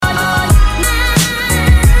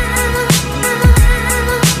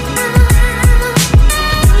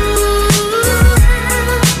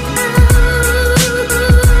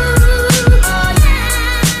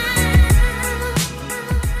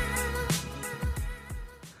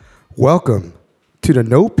Welcome to the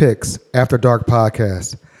No Picks After Dark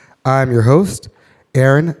podcast. I'm your host,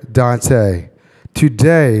 Aaron Dante.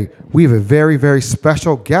 Today, we have a very, very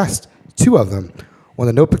special guest, two of them, on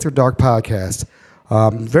the No Picks After Dark podcast.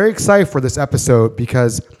 I'm very excited for this episode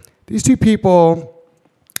because these two people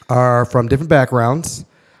are from different backgrounds,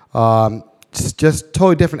 just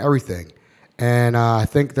totally different everything. And I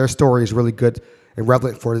think their story is really good and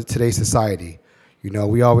relevant for today's society. You know,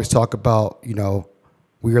 we always talk about,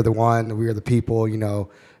 we are the one, we are the people,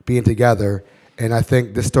 being together. And I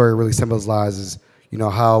think this story really symbolizes,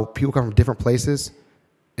 how people come from different places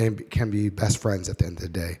and can be best friends at the end of the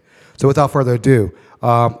day. So without further ado,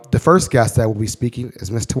 the first guest that will be speaking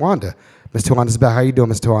is Miss Tawanda. Miss Tawanda's back. How you doing,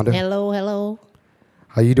 Miss Tawanda? Hello.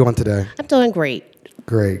 How you doing today? I'm doing great.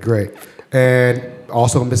 Great. And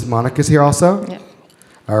also Miss Monica's here also? Yeah.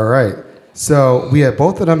 All right. So we have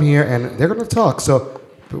both of them here, and they're going to talk. So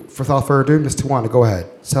without further ado, Ms. Tawanda, go ahead.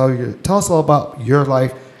 Tell us all about your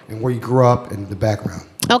life and where you grew up and the background.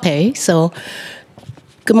 Okay, so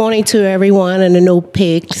good morning to everyone in the No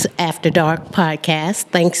Pigs After Dark podcast.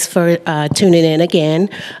 Thanks for tuning in again.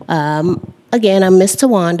 Again, I'm Miss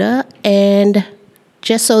Tawanda, and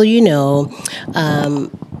just so you know,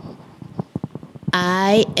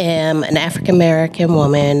 I am an African-American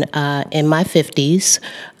woman in my 50s.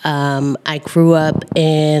 I grew up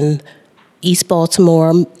in East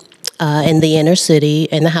Baltimore, in the inner city,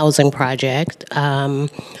 in the housing project,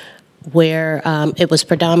 where it was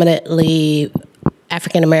predominantly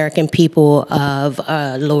African-American people of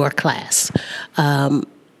lower class.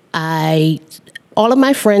 All of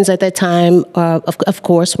my friends at that time, of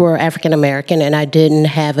course, were African-American, and I didn't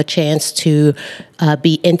have a chance to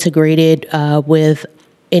be integrated with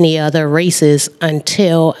any other races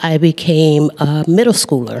until I became a middle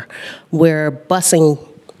schooler, where busing,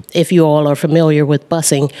 if you all are familiar with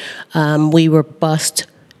busing, we were bused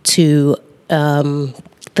to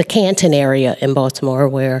the Canton area in Baltimore,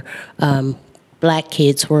 where black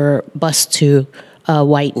kids were bused to a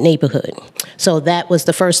white neighborhood. So that was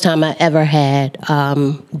the first time I ever had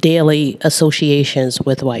daily associations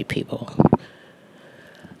with white people.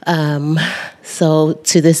 So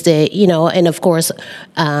to this day, and of course,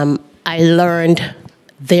 I learned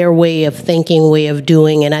their way of thinking, way of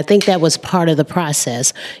doing, and I think that was part of the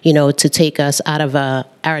process, to take us out of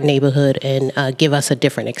our neighborhood and give us a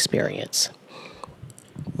different experience.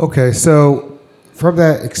 Okay, so from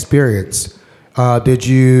that experience, did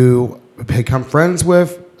you become friends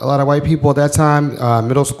with a lot of white people at that time,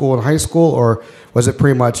 middle school and high school, or was it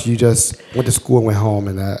pretty much you just went to school and went home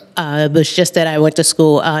and that? It was just that I went to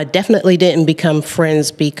school. Definitely didn't become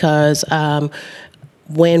friends because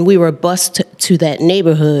when we were bused to that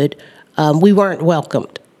neighborhood, we weren't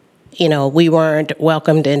welcomed. We weren't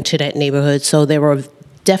welcomed into that neighborhood. So there were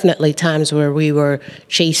definitely times where we were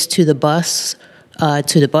chased to the bus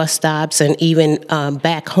stops, and even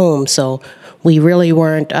back home. So we really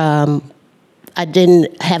weren't. I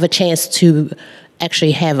didn't have a chance to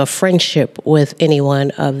actually have a friendship with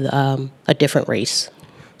anyone of a different race.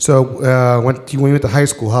 So when you went to high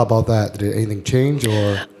school, how about that? Did anything change,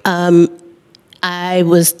 or? I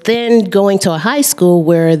was then going to a high school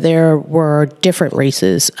where there were different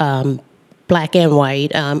races, black and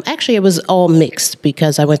white. Actually, it was all mixed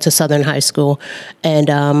because I went to Southern High School, and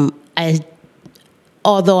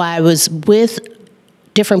although I was with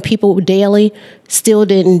different people daily, still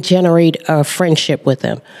didn't generate a friendship with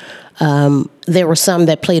them. There were some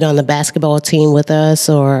that played on the basketball team with us,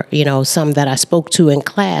 or some that I spoke to in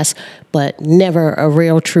class, but never a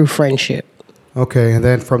real true friendship. Okay, and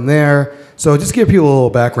then from there, so just give people a little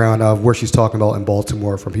background of where she's talking about in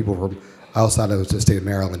Baltimore from people from outside of the state of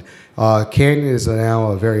Maryland. Canton is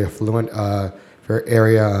now a very affluent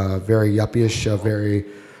area, very yuppie-ish, very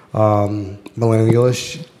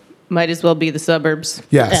millennial-ish. Might as well be the suburbs.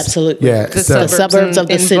 Yes. Absolutely. Yeah. The suburbs of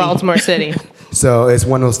the city. Baltimore City. So it's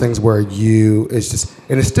one of those things where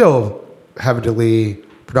it's still heavily,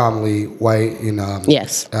 predominantly white in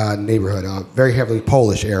Yes. Neighborhood, very heavily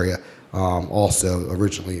Polish area. Also,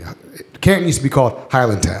 originally, Canton used to be called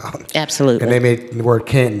Highlandtown. Absolutely. And they made the word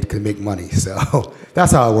Canton to make money. So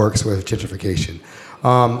that's how it works with gentrification.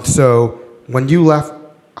 So when you left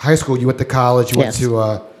high school, you went to college. You went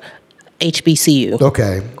to HBCU.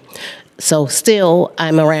 Okay. So still,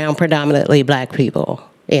 I'm around predominantly black people.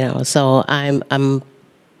 So I'm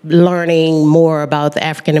learning more about the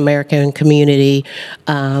African American community,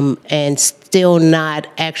 and still not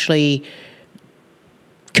actually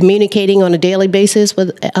communicating on a daily basis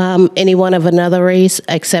with anyone of another race,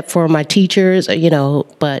 except for my teachers,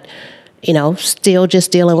 but, still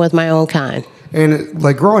just dealing with my own kind. And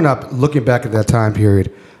like growing up, looking back at that time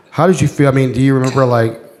period, how did you feel? I mean, do you remember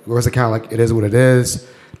like or was it kind of like it is what it is?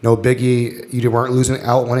 No biggie. You weren't losing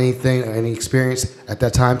out on anything, any experience at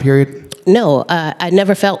that time period? No, I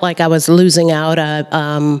never felt like I was losing out.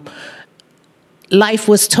 Life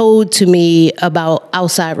was told to me about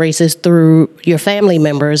outside races through your family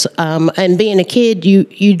members. And being a kid,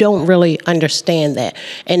 you don't really understand that.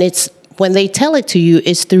 And it's when they tell it to you,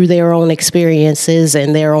 it's through their own experiences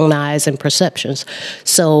and their own eyes and perceptions.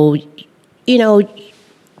 So,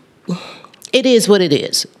 it is what it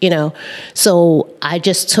is, So I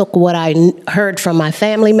just took what I heard from my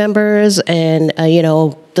family members and,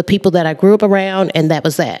 the people that I grew up around, and that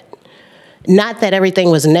was that. Not that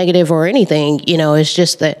everything was negative or anything, it's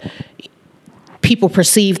just that people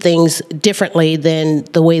perceive things differently than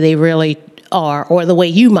the way they really are or the way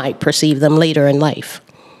you might perceive them later in life.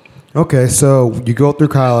 Okay, so you go through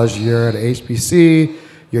college, you're at HBC,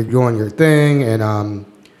 you're doing your thing, and,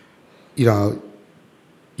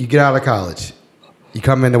 you get out of college, you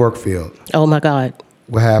come in the work field. Oh, my God.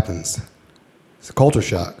 What happens? It's a culture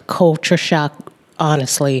shock. Culture shock,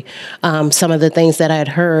 honestly. Some of the things that I'd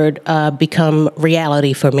heard become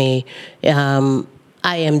reality for me. I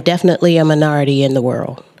am definitely a minority in the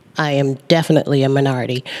world. I am definitely a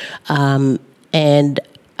minority. And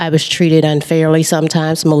I was treated unfairly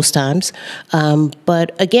sometimes, most times.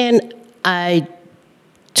 But again, I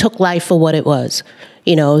took life for what it was.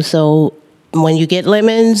 So when you get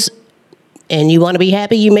lemons and you want to be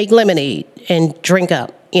happy, you make lemonade and drink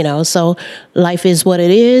up, So life is what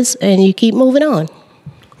it is, and you keep moving on.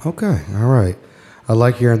 Okay, all right. I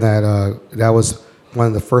like hearing that. That was one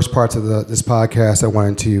of the first parts of this podcast. I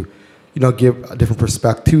wanted to, give a different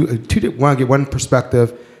perspective. Want to get one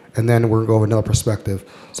perspective, and then we're going to go over another perspective.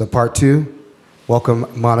 So part 2, welcome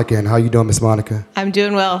Monica, and how you doing, Miss Monica? I'm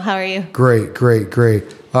doing well. How are you? Great.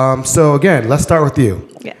 So again, let's start with you.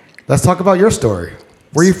 Yeah. Let's talk about your story.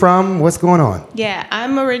 Where are you from? What's going on? Yeah,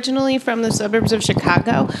 I'm originally from the suburbs of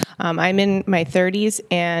Chicago. I'm in my 30s,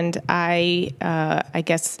 and I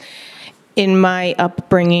guess in my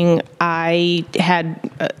upbringing, I had,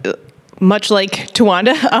 much like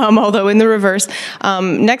Tawanda, although in the reverse,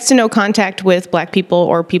 next to no contact with Black people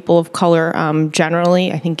or people of color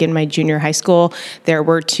generally. I think in my junior high school, there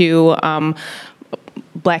were 2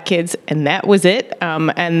 Black kids, and that was it.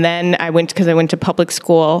 And then I went to public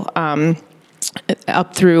school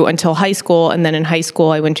up through until high school, and then in high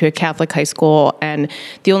school I went to a Catholic high school, and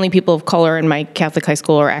the only people of color in my Catholic high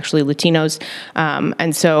school are actually Latinos.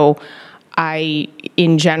 And so I,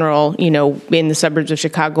 in general, in the suburbs of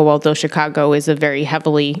Chicago, although Chicago is a very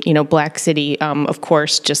heavily, Black city, of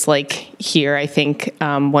course, just like here, I think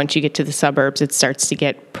once you get to the suburbs, it starts to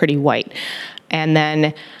get pretty white. And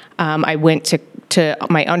then I went to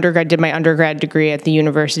my undergrad, did my undergrad degree at the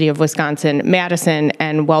University of Wisconsin-Madison,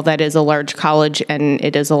 and while that is a large college and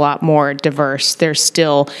it is a lot more diverse, there's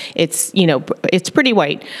still, it's pretty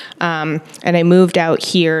white. And I moved out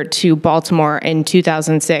here to Baltimore in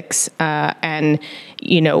 2006, and,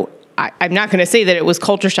 I'm not going to say that it was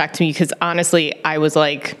culture shock to me, because honestly, I was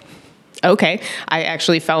like, okay, I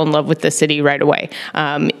actually fell in love with the city right away.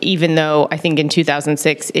 Even though I think in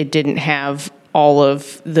 2006, it didn't have all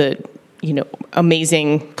of the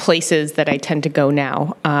amazing places that I tend to go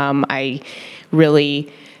now. I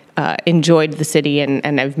really enjoyed the city,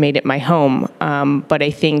 and I've made it my home. But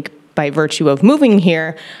I think by virtue of moving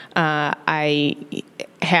here, I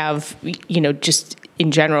have, just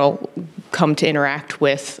in general, come to interact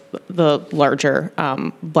with the larger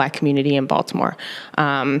Black community in Baltimore.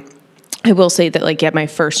 I will say that, at my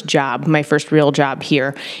first real job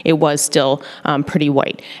here, it was still pretty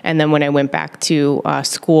white. And then when I went back to law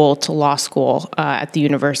school at the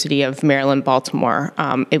University of Maryland, Baltimore,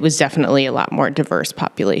 it was definitely a lot more diverse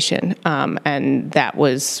population. And that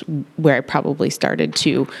was where I probably started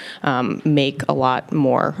to make a lot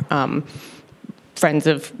more friends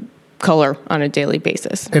of color on a daily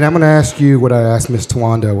basis. And I'm going to ask you what I asked Ms.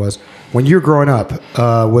 Tawanda was, when you were growing up,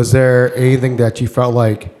 was there anything that you felt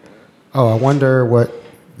like, oh, I wonder what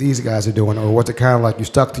these guys are doing? Or was it kind of like you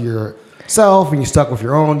stuck to yourself and you stuck with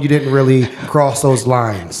your own? You didn't really cross those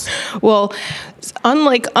lines? Well,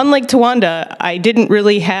 unlike Tawanda, I didn't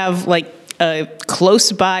really have a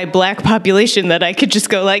close by Black population that I could just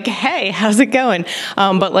go hey, how's it going?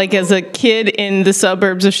 But as a kid in the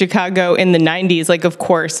suburbs of Chicago in the 90s, of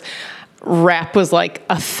course, rap was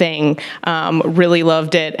a thing. Really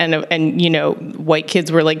loved it, and white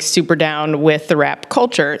kids were super down with the rap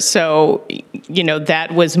culture. So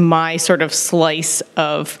that was my sort of slice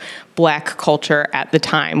of Black culture at the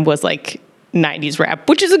time, was 90s rap,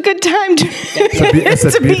 which is a good time to be introduced.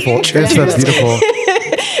 It's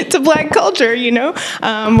a beautiful. to Black culture,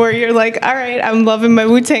 where you're like, all right, I'm loving my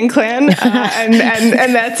Wu-Tang Clan, and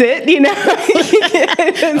that's it,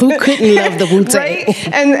 Who couldn't love the Wu-Tang? Right?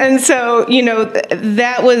 And so,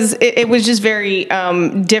 that was, it was just very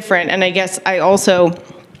different. And I guess I also,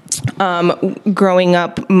 growing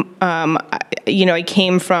up, I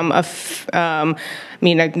came from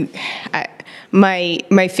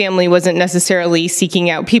my family wasn't necessarily seeking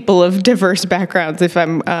out people of diverse backgrounds, if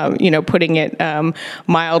I'm, putting it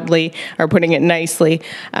mildly or putting it nicely.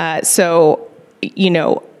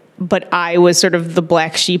 But I was sort of the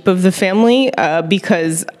black sheep of the family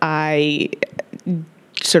because I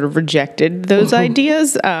sort of rejected those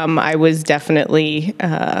ideas. I was definitely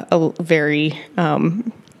a very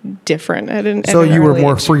different. So you were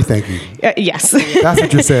more free thinking. Yes. That's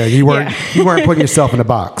what you're saying. You weren't putting yourself in a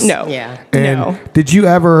box. No. Yeah. And did you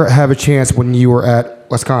ever have a chance when you were at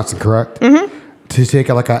Wisconsin, correct? Mm-hmm. To take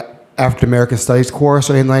a African American Studies course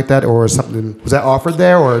or anything like that, or something? Was that offered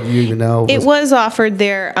there, or do you even know? It was offered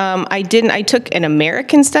there. I didn't. I took an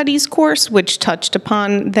American Studies course, which touched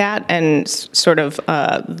upon that and sort of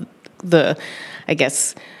the, I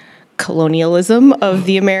guess, colonialism of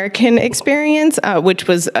the American experience, which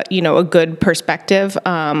was, a good perspective.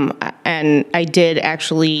 And I did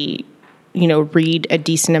actually, read a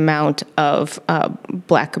decent amount of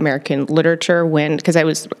Black American literature because I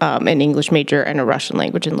was an English major and a Russian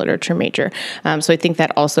language and literature major. So I think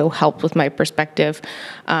that also helped with my perspective.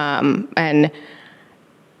 And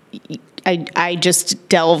I just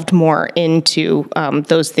delved more into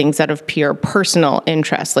those things out of pure personal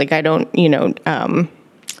interest. Like I don't,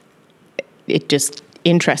 it just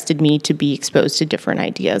interested me to be exposed to different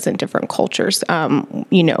ideas and different cultures,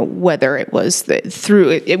 whether it was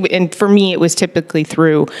and for me, it was typically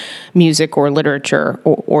through music or literature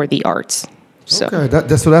or the arts. So. Okay,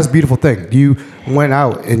 that's a beautiful thing. You went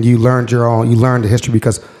out and you learned the history,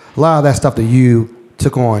 because a lot of that stuff that you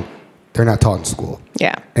took on, they're not taught in school.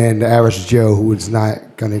 Yeah. And the average Joe who is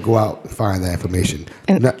not going to go out and find that information,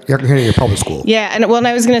 you're going to hear it in public school. Yeah, and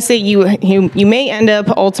I was going to say, you may end up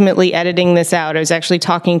ultimately editing this out. I was actually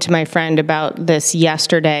talking to my friend about this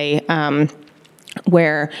yesterday,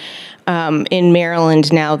 where in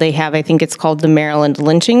Maryland now they have, I think it's called the Maryland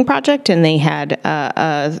Lynching Project, and they had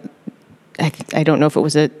I don't know if it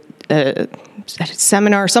was a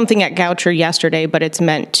seminar or something at Goucher yesterday, but it's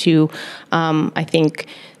meant to, I think,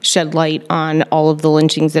 shed light on all of the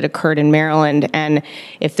lynchings that occurred in Maryland. And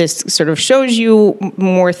if this sort of shows you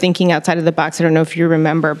more thinking outside of the box, I don't know if you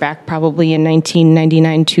remember back probably in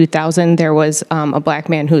 1999, 2000, there was a Black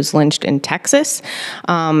man who was lynched in Texas.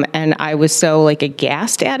 And I was so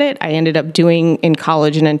aghast at it. I ended up doing in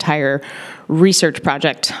college an entire research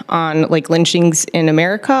project on lynchings in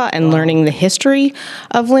America and learning the history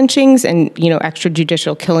of lynchings and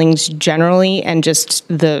extrajudicial killings generally, and just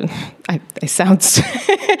it sounds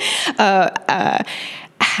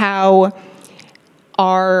how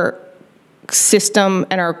our system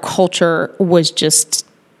and our culture was just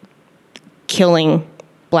killing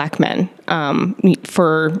Black men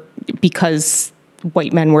because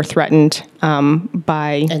white men were threatened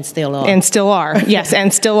by... And still are. And still are, yes,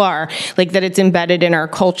 and still are. That it's embedded in our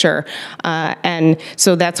culture. And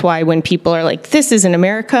so that's why when people are like, this isn't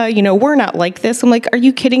America, we're not like this. I'm like, are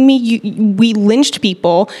you kidding me? We lynched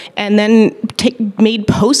people and then made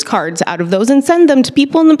postcards out of those and sent them to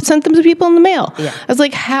people in the mail. Yeah. I was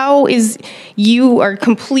like, how is... You are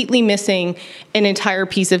completely missing an entire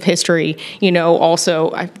piece of history.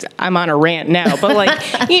 Also, I'm on a rant now, but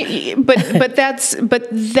but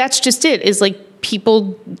that's just it. Is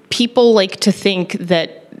people like to think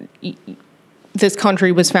that this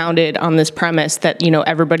country was founded on this premise that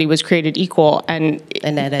everybody was created equal, and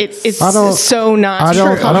that it's so not true.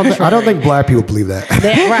 I don't think Black people believe that.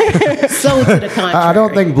 Right. So to the contrary. I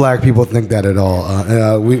don't think Black people think that at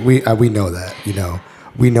all. We know that.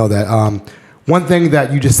 We know that. One thing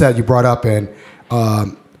that you just said, you brought up, and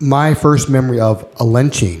my first memory of a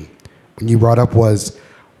lynching when you brought up was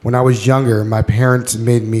when I was younger. My parents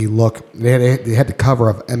made me look. They had the cover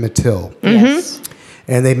of Emmett Till, Yes.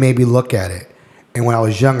 and they made me look at it. And when I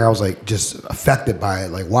was younger, I was just affected by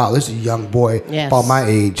it. Wow, this is a young boy about my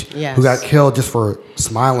age who got killed just for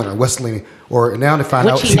smiling or whistling. Or now to find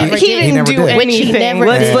out he didn't do anything.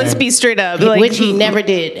 Let's be straight up. Which he never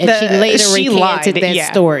did, and she later recanted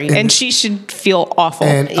that story. And she should feel awful.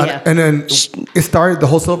 And then it started the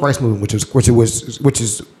whole civil rights movement, which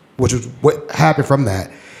is what happened from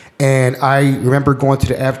that. And I remember going to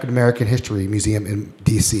the African American History Museum in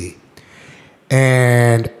D.C.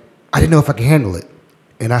 and I didn't know if I could handle it.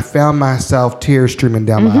 And I found myself tears streaming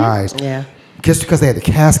down my eyes. Yeah. Just because they had the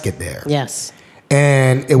casket there. Yes.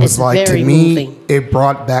 And it was It's like, to very me, moving. it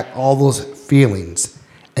brought back all those feelings.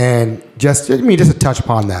 And just to touch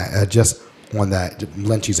upon that, just on that,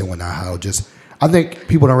 lynchings and whatnot, how just, I think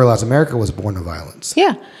people don't realize America was born of violence.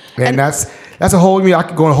 Yeah. And that's a whole, I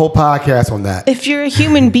could go on a whole podcast on that. If you're a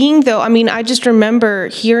human being, though, I mean, I just remember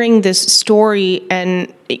hearing this story,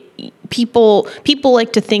 and people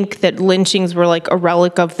like to think that lynchings were like a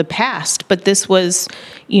relic of the past, but this was,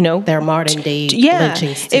 Their modern day yeah,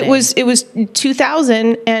 lynchings today. it was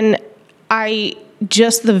 2000, and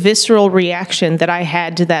just the visceral reaction that I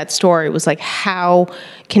had to that story was like, how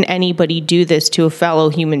can anybody do this to a fellow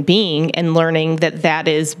human being? And learning that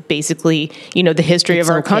is basically, the history It's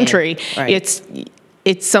of our okay. country. Right.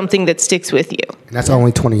 It's something that sticks with you. And that's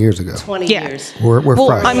only 20 years ago. 20 Yeah. years. We're Well,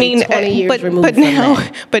 fresh. I mean, 20 years but removed from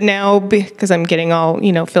that. now, because I'm getting all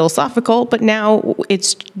philosophical, but now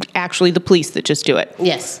it's actually the police that just do it.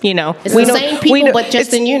 Yes. we It's the know- same we people, know- but just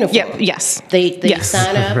it's- in uniform. Yeah, yes. They Yes.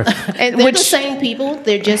 sign up. And They're which- the same people.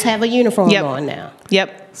 They just have a uniform Yep. on now.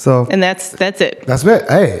 Yep. So- and that's it. That's it.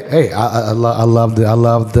 Hey, I love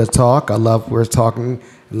the talk. I love we're talking,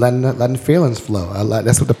 letting feelings flow.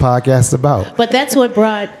 That's what the podcast is about. But that's what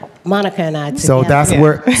brought Monica and I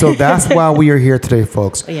together. So that's why we are here today,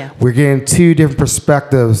 folks. Yeah. We're getting two different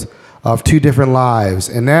perspectives of two different lives.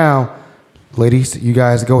 And now, ladies, you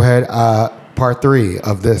guys go ahead. Part 3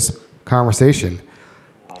 of this conversation.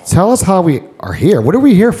 Tell us how we are here. What are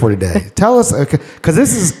we here for today? Tell us, because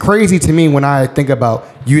this is crazy to me when I think about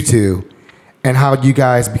you two and how you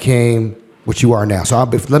guys became what you are now. So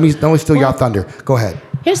let me steal y'all thunder. Go ahead.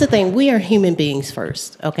 Here's the thing. We are human beings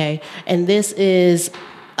first, okay? And this is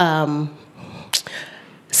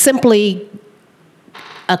simply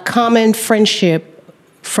a common friendship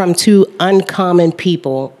from two uncommon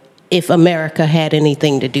people, if America had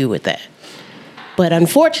anything to do with that. But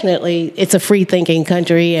unfortunately, it's a free-thinking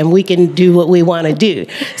country, and we can do what we want to do.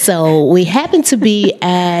 So we happen to be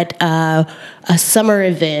at a summer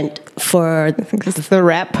event for This is the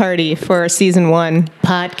wrap party for season 1.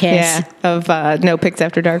 podcasts. Of No Picks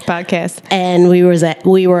After Dark podcast. And we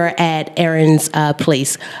were at Aaron's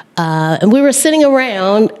place, and we were sitting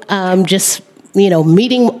around, just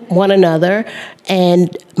meeting one another.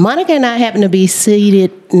 And Monica and I happened to be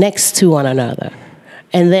seated next to one another,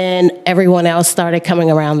 and then everyone else started coming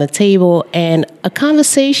around the table, and a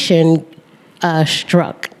conversation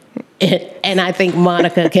struck. And I think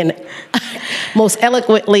Monica can most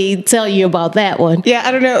eloquently tell you about that one. Yeah,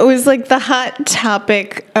 I don't know. It was like the hot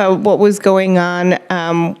topic of what was going on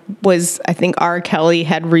was, I think R. Kelly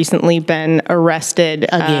had recently been arrested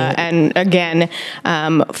again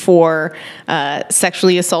for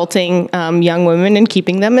sexually assaulting young women and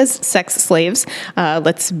keeping them as sex slaves.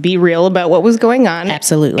 Let's be real about what was going on.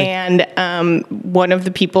 Absolutely. And one of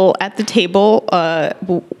the people at the table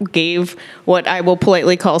gave what I will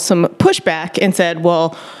politely call some pushback and said,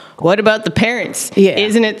 well, what about the parents? Yeah.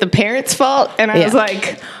 Isn't it the parents' fault? And I was Yeah.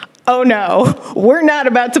 like, oh no, we're not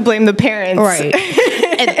about to blame the parents. Right.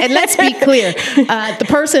 and let's be clear. The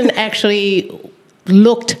person actually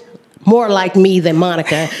looked more like me than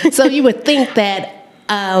Monica. So you would think that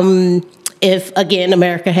if, again,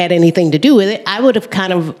 America had anything to do with it, I would have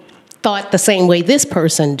kind of thought the same way this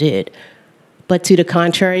person did. But to the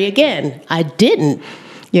contrary, again, I didn't.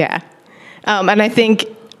 Yeah. And I think,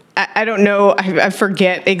 I don't know, I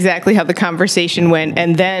forget exactly how the conversation went.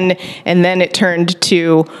 And then it turned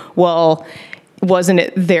to, well, wasn't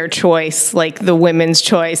it their choice, like the women's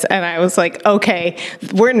choice? And I was like, okay,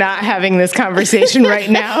 we're not having this conversation right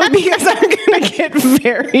now because I'm going to get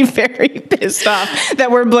very, very pissed off that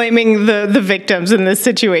we're blaming the victims in this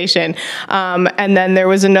situation. And then there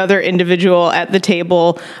was another individual at the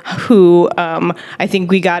table who I think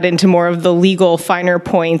we got into more of the legal finer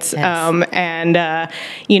points. Yes. And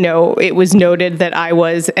it was noted that I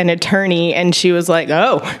was an attorney, and she was like,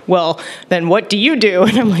 oh, well, then what do you do?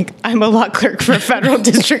 And I'm like, I'm a law clerk for a federal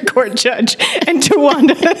district court judge. And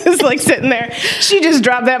Tawanda is like sitting there. She just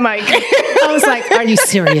dropped that mic. I was like, are you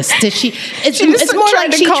serious? Did she? It's just more tried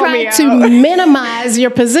like to she call me tried to out. minimize your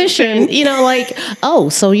position, like, oh,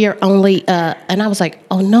 so you're only, and I was like,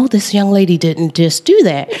 oh no, this young lady didn't just do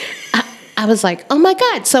that. I was like, oh my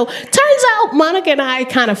God. So turns out Monica and I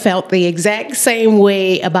kind of felt the exact same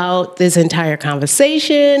way about this entire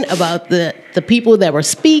conversation, about the people that were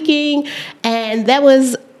speaking. And that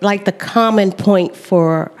was like the common point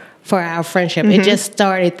for our friendship. It just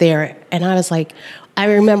started there. And I was like, I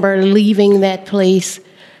remember leaving that place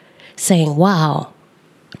saying, wow,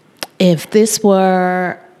 if this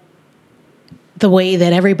were the way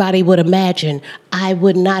that everybody would imagine, I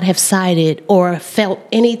would not have sided or felt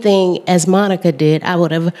anything as Monica did. I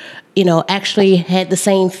would have, actually had the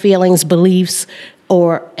same feelings, beliefs,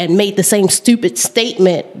 and made the same stupid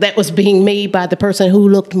statement that was being made by the person who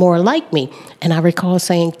looked more like me. And I recall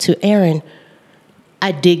saying to Aaron,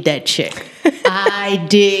 I dig that chick. I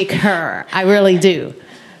dig her. I really do.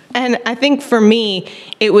 And I think for me,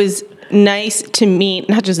 it was nice to meet,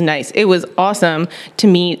 not just nice, it was awesome to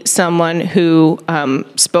meet someone who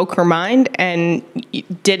spoke her mind and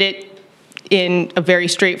did it in a very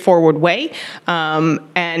straightforward way.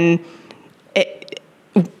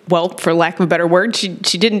 For lack of a better word, she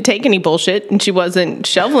didn't take any bullshit, and she wasn't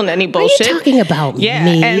shoveling any bullshit. Are you talking about me?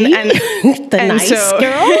 And the nice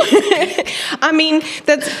girl? I mean,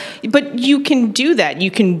 but you can do that.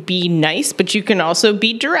 You can be nice, but you can also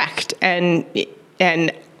be direct. And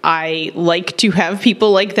I like to have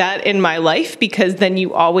people like that in my life, because then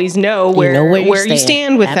you always know where you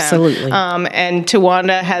stand with Absolutely. them. And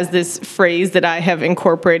Tawanda has this phrase that I have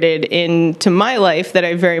incorporated into my life that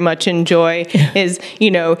I very much enjoy is, you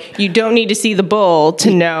don't need to see the bull to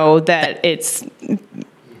know that it's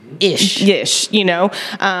ish,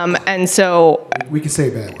 and so we can say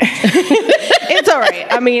bad words. It's all right.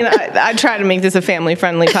 I mean, I try to make this a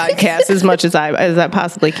family-friendly podcast as much as I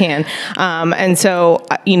possibly can. And so,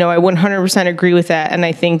 I 100% agree with that. And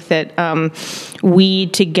I think that we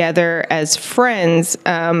together as friends,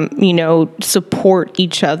 support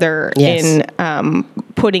each other in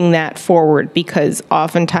putting that forward, because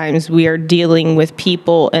oftentimes we are dealing with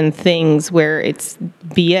people and things where it's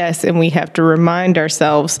BS, and we have to remind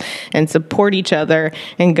ourselves and support each other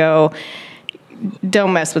and go,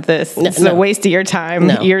 don't mess with this. It's a waste of your time.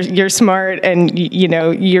 No. You're smart, and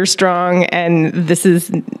you're strong, and this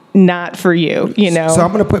is not for you. So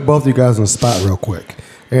I'm going to put both of you guys on the spot real quick,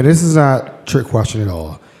 and this is not a trick question at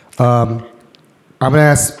all. I'm going to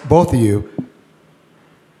ask both of you.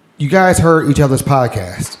 You guys heard each other's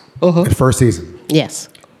podcast in the first season. Yes.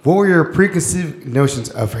 What were your preconceived notions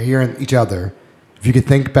of hearing each other? If you could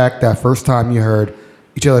think back that first time you heard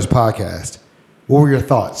each other's podcast, what were your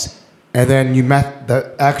thoughts? And then you met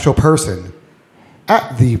the actual person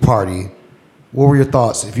at the party. What were your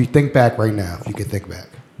thoughts? If you think back right now, if you could think back.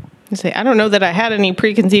 I don't know that I had any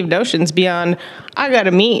preconceived notions beyond, I got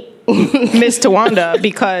to meet Miss Tawanda,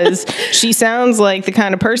 because she sounds like the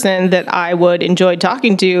kind of person that I would enjoy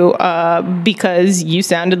talking to, because you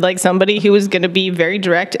sounded like somebody who was going to be very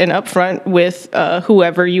direct and upfront with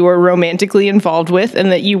whoever you were romantically involved with,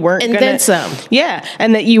 and that you weren't going to... And then some. Yeah,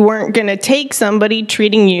 and that you weren't going to take somebody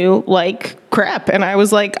treating you like crap. And I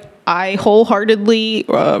was like, I wholeheartedly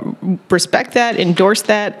respect that, endorse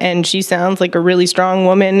that, and she sounds like a really strong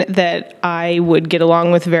woman that I would get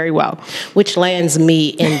along with very well. Which lands me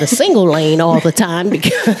in the single lane all the time,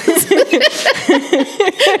 because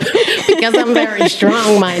I'm very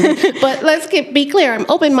strong-minded. But let's be clear, I'm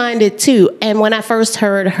open-minded too. And when I first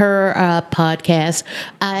heard her podcast,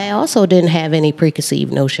 I also didn't have any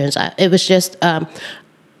preconceived notions. It was just...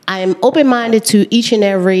 I'm open-minded to each and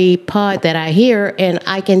every pod that I hear, and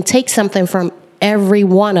I can take something from every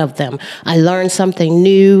one of them. I learn something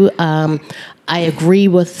new. I agree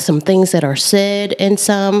with some things that are said in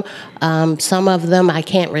some. Some of them I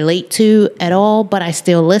can't relate to at all, but I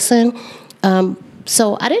still listen.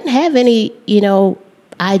 So I didn't have any,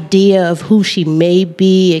 idea of who she may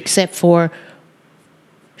be, except for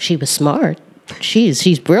she was smart.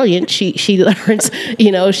 She's brilliant. She learns,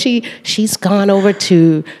 she's gone over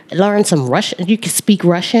to learn some Russian. You can speak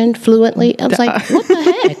Russian fluently. I was like, what the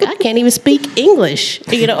heck? I can't even speak English,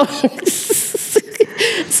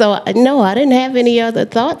 So, no, I didn't have any other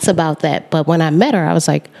thoughts about that. But when I met her, I was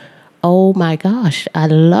like, oh my gosh, I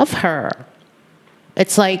love her.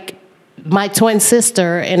 It's like my twin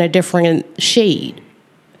sister in a different shade.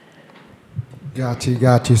 Got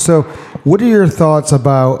you. So what are your thoughts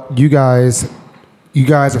about you guys? You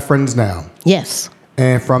guys are friends now. Yes.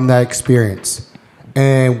 And from that experience.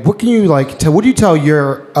 And what can you what do you tell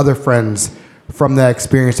your other friends from that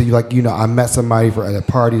experience that I met somebody at a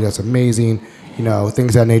party that's amazing, things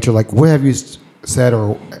of that nature? Like, what have you said,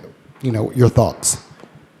 or, your thoughts?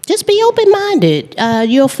 Just be open-minded.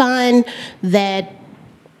 You'll find that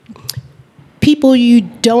people you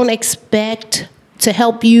don't expect to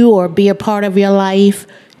help you or be a part of your life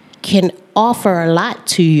can offer a lot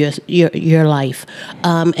to your life.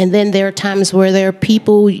 And then there are times where there are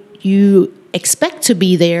people you expect to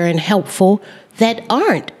be there and helpful that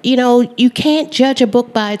aren't. You can't judge a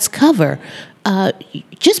book by its cover.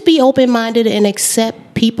 Just be open-minded and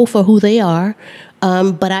accept people for who they are.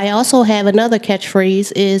 But I also have another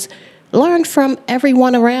catchphrase is, learn from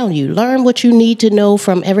everyone around you. Learn what you need to know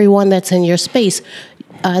from everyone that's in your space.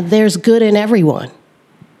 There's good in everyone.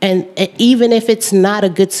 And even if it's not a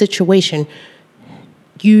good situation,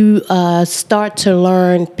 you start to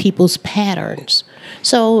learn people's patterns.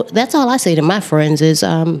 So that's all I say to my friends is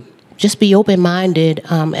just be open-minded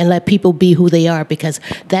and let people be who they are, because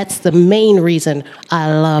that's the main reason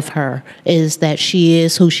I love her, is that she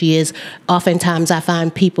is who she is. Oftentimes I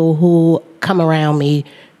find people who come around me,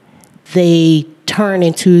 they turn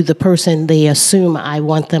into the person they assume I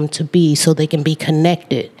want them to be so they can be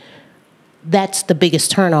connected. That's the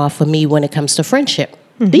biggest turnoff for me when it comes to friendship.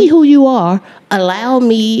 Mm-hmm. Be who you are. Allow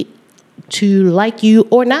me to like you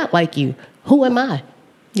or not like you. Who am I?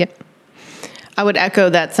 Yep. I would echo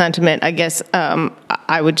that sentiment. I guess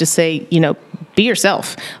I would just say, be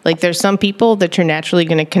yourself. Like, there's some people that you're naturally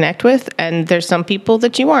going to connect with, and there's some people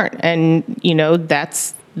that you aren't. And,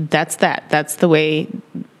 that's that. That's the way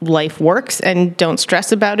life works. And don't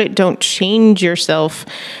stress about it. Don't change yourself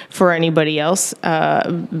for anybody else,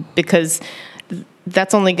 because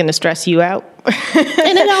that's only going to stress you out.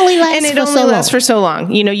 And it only lasts for so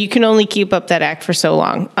long. You can only keep up that act for so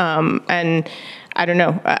long. And I don't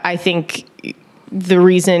know. I think the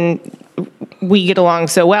reason we get along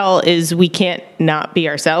so well is we can't not be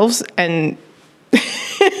ourselves. And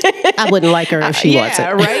I wouldn't like her if she wasn't.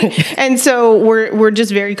 Yeah, right. And so we're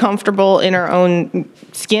just very comfortable in our own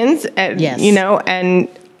skins, and, yes.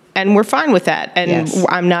 And we're fine with that. And yes.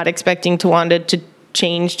 I'm not expecting Tawanda to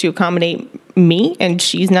change to accommodate me, and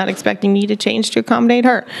she's not expecting me to change to accommodate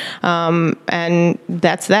her. And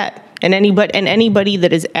that's that. And anybody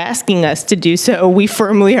that is asking us to do so, we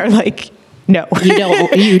firmly are like, no, you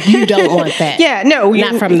don't want that. Yeah, no,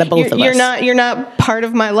 not from the both of us. You're not part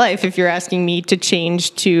of my life if you're asking me to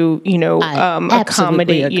change to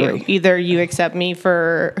accommodate you. Either you accept me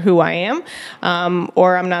for who I am,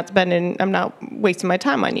 or I'm not wasting my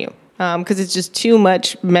time on you. Because it's just too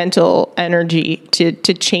much mental energy to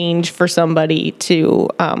change for somebody to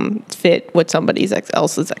fit what somebody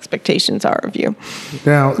else's expectations are of you.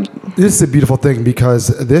 Now, this is a beautiful thing, because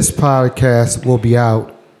this podcast will be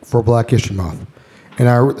out for Black History Month. And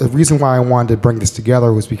the reason why I wanted to bring this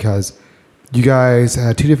together was because you guys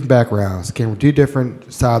had two different backgrounds, came from two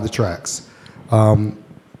different sides of the tracks.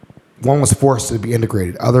 One was forced to be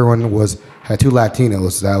integrated. Other one had two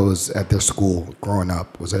Latinos that was at their school growing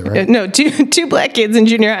up. Was that right? No, two black kids in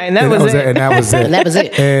junior high, and that was it. And that was it. And that was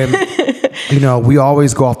it. And we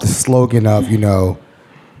always go off the slogan of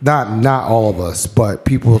not all of us, but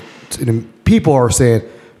people are saying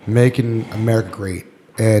making America great.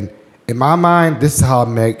 And in my mind, this is how I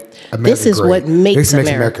make America great. This is what makes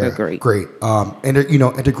America great. Great.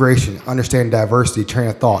 Integration, understanding diversity, train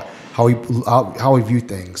of thought, how we view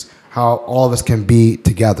things, how all of us can be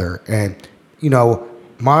together. And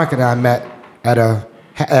Monica and I met at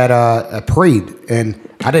a parade, and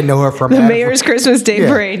I didn't know her from the Mayor's Christmas Day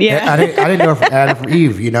parade. Yeah, I didn't know her from Adam from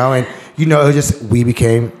Eve. And it was just, we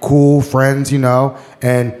became cool friends. And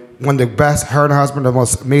one of the best, her and her husband, the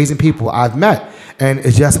most amazing people I've met. And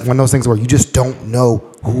it's just one of those things where you just don't know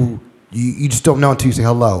who you just don't know until you say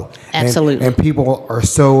hello. Absolutely. And people are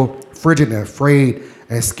so frigid and afraid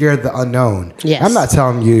and scared of the unknown. Yes. I'm not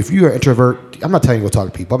telling you, if you're an introvert, I'm not telling you to go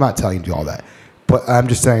talk to people. I'm not telling you to do all that. But I'm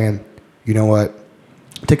just saying, you know what?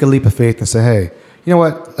 Take a leap of faith and say, hey, you know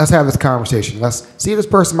what? Let's have this conversation. Let's see if this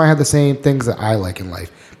person might have the same things that I like in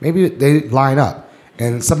life. Maybe they line up.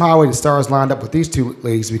 And somehow the stars lined up with these two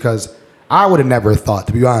ladies, because I would have never thought,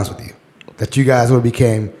 to be honest with you, that you guys would have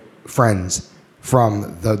became friends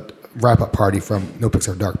from the wrap-up party from No Pics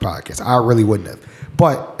After Dark podcast. I really wouldn't have.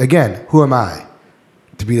 But again, who am I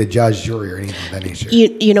to be the judge, jury, or anything of that nature?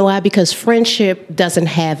 You know why? Because friendship doesn't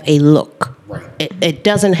have a look. Right. It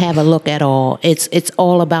doesn't have a look at all. It's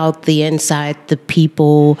all about the inside, the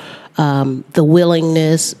people, the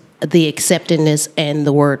willingness, the acceptedness, and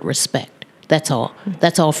the word respect. That's all.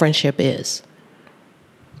 That's all friendship is.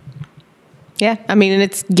 Yeah, and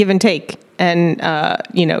it's give and take. And,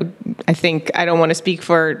 I think, I don't want to speak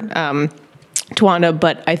for Tawanda,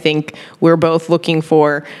 but I think we're both looking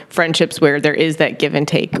for friendships where there is that give and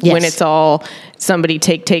take. Yes. When it's all somebody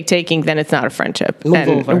taking, then it's not a friendship. Move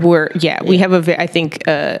and over. We have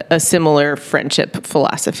a similar friendship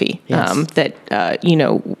philosophy. Yes.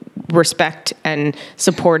 That, respect and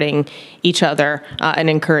supporting each other and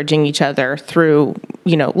encouraging each other through,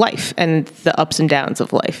 life and the ups and downs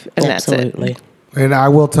of life. And Absolutely. That's it. And I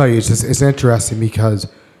will tell you, it's interesting because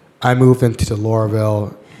I moved into the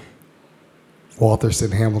Lauraville,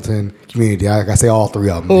 Walterson, Hamilton community. I say all three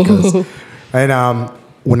of them because, and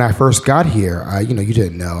when I first got here, you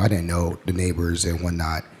didn't know. I didn't know the neighbors and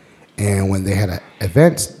whatnot. And when they had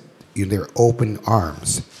events, they're open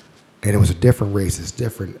arms, and it was a different race. It's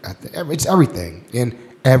different. It's everything, and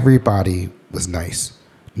everybody was nice.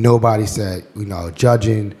 Nobody said,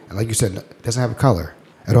 judging, and like you said, it doesn't have a color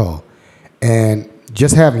at all. And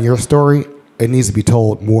just having your story, it needs to be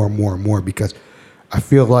told more and more and more, because I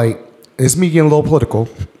feel like it's me getting a little political.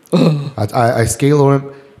 I scale on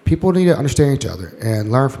it. People need to understand each other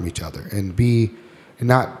and learn from each other, and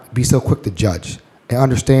not be so quick to judge, and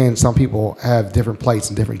understand some people have different plights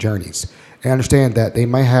and different journeys, and understand that they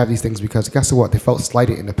might have these things because guess what? They felt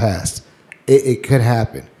slighted in the past. It could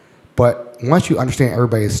happen. But once you understand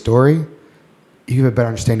everybody's story, you have a better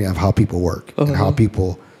understanding of how people work and how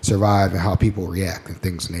people survive and how people react and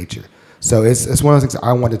things of nature. So it's one of the things that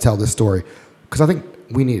I wanted to tell this story, because I think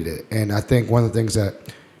we needed it. And I think one of the things that,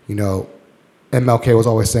 MLK was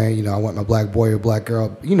always saying, I want my black boy or black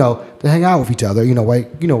girl, to hang out with each other,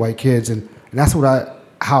 white kids. And that's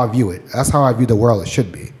how I view it. That's how I view the world. It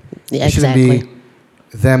should be. Yeah, it shouldn't be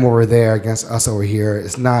them over there against us over here.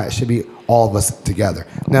 It's not. It should be all of us together.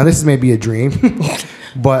 Now, this may be a dream,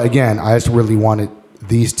 but again, I just really wanted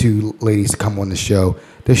these two ladies to come on the show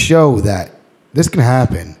to show that this can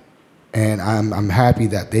happen, and I'm happy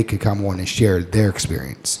that they could come on and share their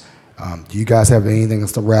experience. Do you guys have anything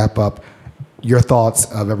else to wrap up your thoughts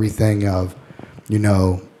of everything of,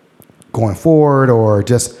 going forward, or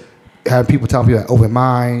just having people tell people an open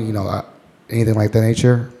mind, anything like that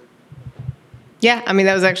nature? Yeah,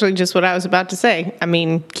 that was actually just what I was about to say.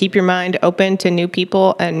 Keep your mind open to new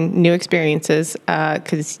people and new experiences,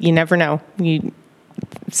 because you never know.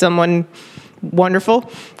 Someone wonderful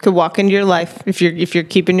could walk into your life if you're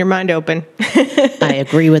keeping your mind open. I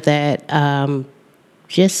agree with that.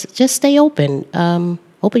 Just stay open.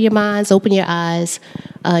 Open your minds, open your eyes.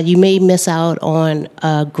 You may miss out on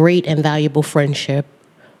a great and valuable friendship,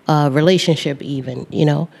 relationship even,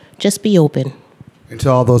 Just be open. And to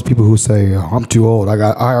all those people who say, I'm too old, I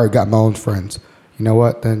already got my own friends, you know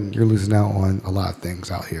what? Then you're losing out on a lot of things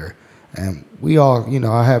out here. And we all,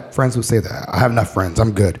 I have friends who say that. I have enough friends.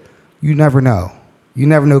 I'm good. You never know. You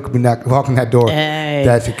never know. Could be walking that door. Hey.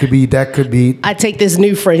 That could be. I take this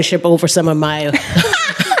new friendship over some of my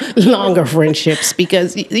longer friendships,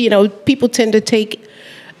 because, people tend to take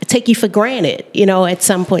you for granted, at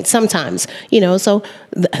some point, sometimes, so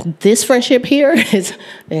this friendship here is,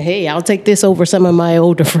 hey, I'll take this over some of my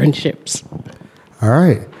older friendships. All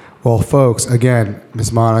right. Well, folks, again,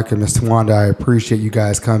 Miss Monica, Miss Tawanda, I appreciate you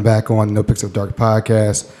guys coming back on No Pics of Dark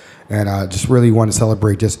podcast. And I just really want to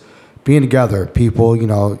celebrate just being together, people,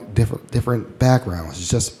 different backgrounds. It's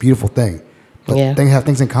just a beautiful thing. But they have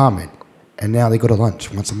things in common. And now they go to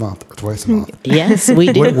lunch once a month or twice a month. Yes,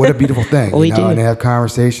 we do. What a beautiful thing. We do. And they have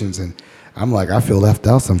conversations. And I'm like, I feel left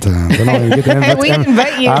out sometimes. I don't even get the invitations. We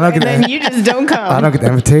invite you, and then you just don't come. I don't get the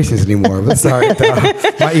invitations anymore. But sorry.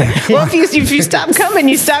 Well, if you stop coming,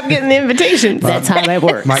 you stop getting the invitations. That's how that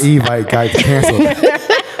works. My e-bike got canceled.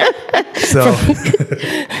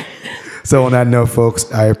 So on that note,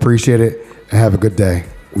 folks, I appreciate it. And have a good day.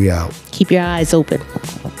 We out. Keep your eyes open.